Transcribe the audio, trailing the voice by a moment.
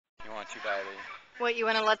too batty. What, you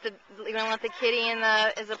want to let the kitty in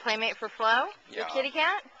as a playmate for Flo? Yeah. Your kitty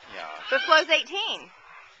cat? Yeah. But Flo's 18.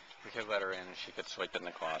 We could let her in and she could sleep in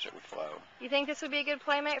the closet with Flo. You think this would be a good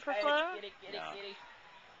playmate for Flo? Kitty.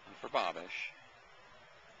 And for Bobbish.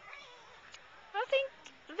 I think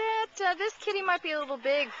that this kitty might be a little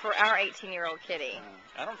big for our 18-year-old kitty.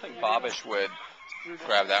 I don't think Bobbish would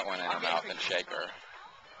grab that one in her mouth and shake her.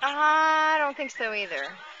 I don't think so either.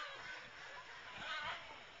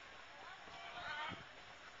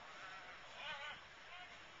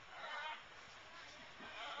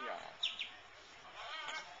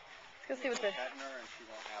 Let's go see what the...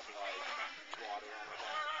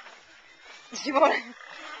 She won't...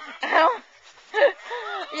 I don't...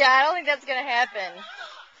 Yeah, I don't think that's going to happen.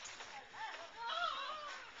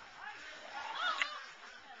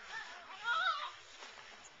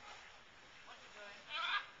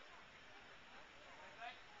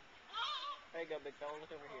 There you go, big fella.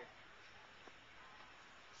 Look over here.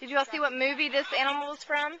 Did you all see what movie this animal was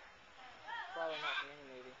from? Probably not from any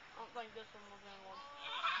movie. I don't think this one was in one.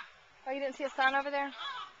 Oh, you didn't see a sign over there? I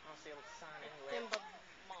don't see a sign anywhere. Simba's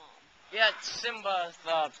mom. Yeah, it's Simba's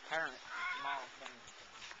the parent. Mom thing.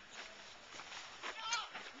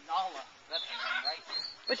 Nala. That's her name, right?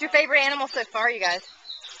 What's your favorite animal so far, you guys?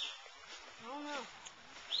 I don't know.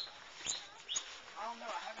 I don't know.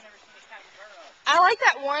 I haven't ever seen a capybara. I like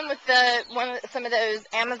that one with some of those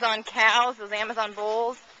Amazon cows, those Amazon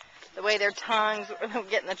bulls. The way their tongues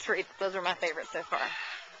get in the treats. Those are my favorites so far. No,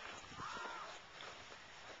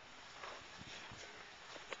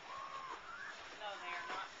 they are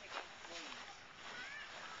not picking fleas.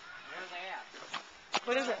 Where are they at?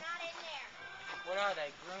 What is it? What are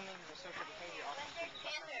they? Grooming the social behavior officers.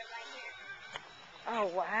 Oh,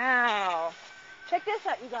 wow. Check this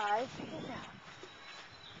out, you guys. Check this out.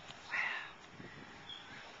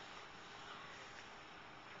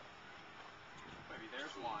 Maybe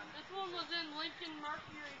there's one. This one was in Lincoln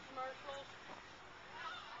Mercury commercials.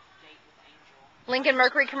 Date with Angel. Lincoln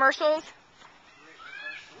Mercury commercials.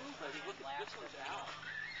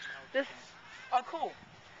 This. Oh, cool.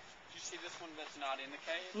 Did you see this one that's not in the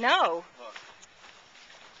cage? No. Look.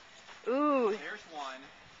 Ooh. There's one.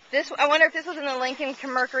 This. I wonder if this was in the Lincoln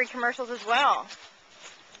Mercury commercials as well.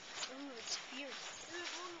 Ooh, it's fierce. This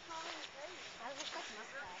one was not in the cage. That looks like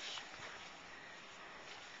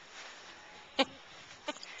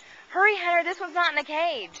mustache. Hurry, Hunter. This one's not in the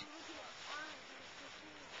cage.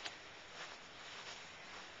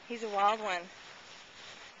 He's a wild one.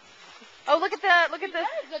 Oh, look at the. That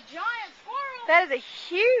is a giant squirrel. That is a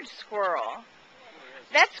huge squirrel.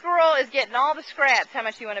 That squirrel is getting all the scraps. How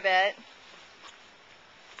much do you want to bet?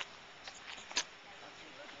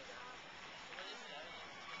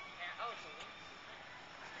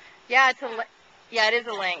 Yeah, it's a. Yeah, it is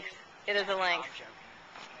a lynx. It is a lynx.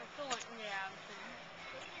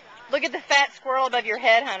 Look at the fat squirrel above your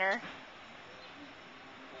head, Hunter.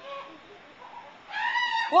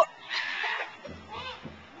 What?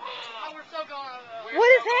 What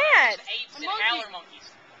is that? Apes and howler monkeys.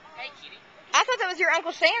 Hey, kitty. I thought that was your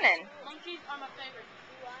Uncle Shannon. Monkeys are my favorite.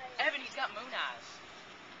 Evan, he's got moon eyes.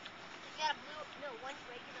 He's got blue, no, one's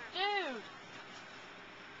regular. Dude.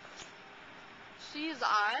 See his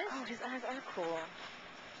eyes? Oh, his eyes are cool.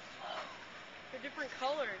 They're different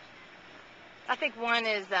colors. I think one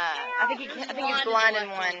is. I think he's blind in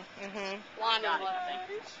one. Blonde and Got it, black. I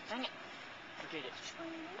think. Dang it. Forget it.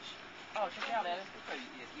 Oh, check out, Evan.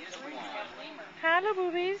 Hi, little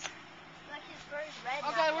boobies. Like his fur is red.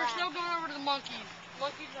 Okay, we're still going over to the monkeys.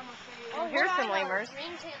 Monkeys are my favorite. Oh, here's some lemurs.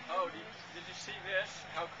 Oh, did you see this?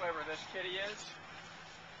 How clever this kitty is?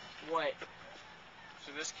 What?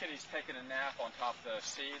 So this kitty's taking a nap on top of the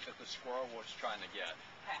seed that the squirrel was trying to get.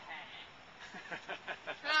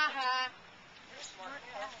 Haha.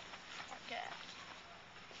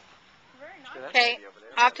 Okay,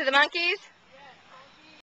 off to the monkeys.